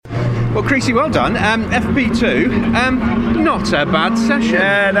Well, Creasy, well done. FP2, not a bad session.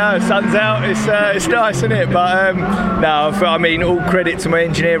 Yeah, no, sun's out. It's nice, isn't it? But no, I mean, all credit to my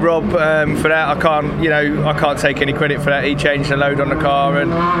engineer Rob for that. I can't take any credit for that. He changed the load on the car,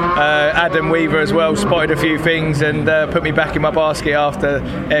 and Adam Weaver as well spotted a few things and put me back in my basket after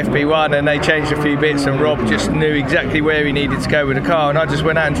FP1, and they changed a few bits, and Rob just knew exactly where he needed to go with the car, and I just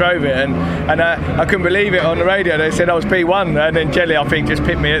went out and drove it, and I couldn't believe it on the radio. They said I was P1, and then Jelly, I think, just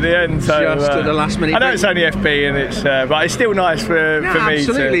picked me at the end. So, just at the last minute. I know it's only FP, and it's but it's still nice for me.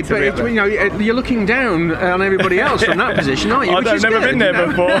 Absolutely, to but you're looking down on everybody else from that position, aren't you? I've never been there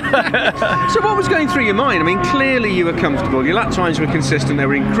before. So what was going through your mind? I mean, clearly you were comfortable. Your lap times were consistent. They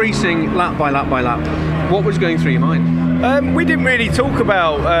were increasing lap by lap by lap. What was going through your mind? We didn't really talk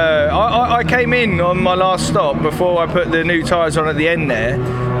about. I came in on my last stop before I put the new tyres on at the end there,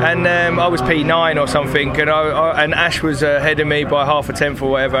 and I was P9 or something, and Ash was ahead of me by half a tenth or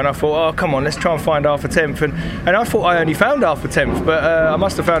whatever, and I thought, oh come on, let's try and find half a tenth, and I thought I only found half a tenth, but I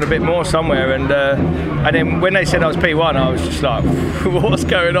must have found a bit more somewhere, and then when they said I was P1, I was just like, what's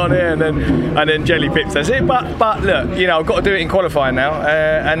going on here? And then Jelly pipped us it, but look, I've got to do it in qualifying now,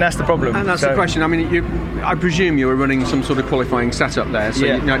 and that's the problem. And that's the question. I mean, I presume you were running some sort of qualifying setup there, so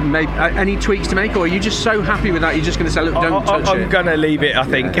yeah. Any tweaks to make, or are you just so happy with that you're just going to say, look, don't touch it? I'm going to leave it, I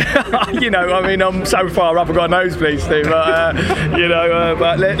think. I mean, I'm so far up, I've got a nosebleed, Steve, but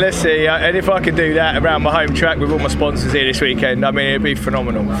but let's see, and if I could do that around my home track with all my sponsors here this weekend, I mean, it'd be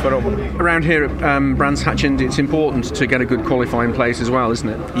phenomenal. Around here at Brands Hatch End, it's important to get a good qualifying place as well, isn't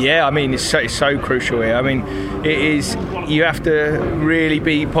it? Yeah, I mean, it's so crucial here. I mean, it is, you have to really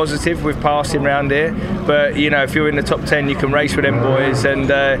be positive with passing around here, but if you're in the top 10, you can race with them boys,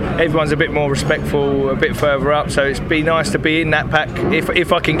 and everyone's a bit more respectful a bit further up, so it's be nice to be in that pack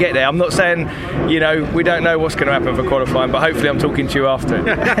if I can get there. I'm not saying we don't know what's going to happen for qualifying, but hopefully I'm talking to you after.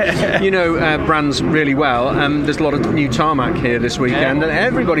 Brands really well. There's a lot of new tarmac here this weekend, and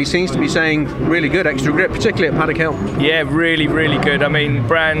everybody seems to be saying really good extra grip, particularly at Paddock Hill. Yeah, really, really good. I mean,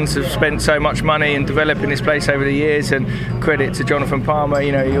 Brands have spent so much money in developing this place over the years, and credit to Jonathan Palmer.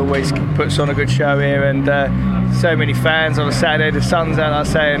 He always puts on a good show here, and so many fans on a Saturday. The sun's out, I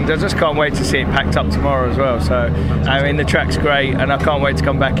say, and I just can't wait to see it packed up tomorrow as well. So, I mean, the track's great, and I can't wait to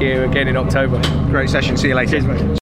come back here again in October. Great session. See you later. Cheers, mate.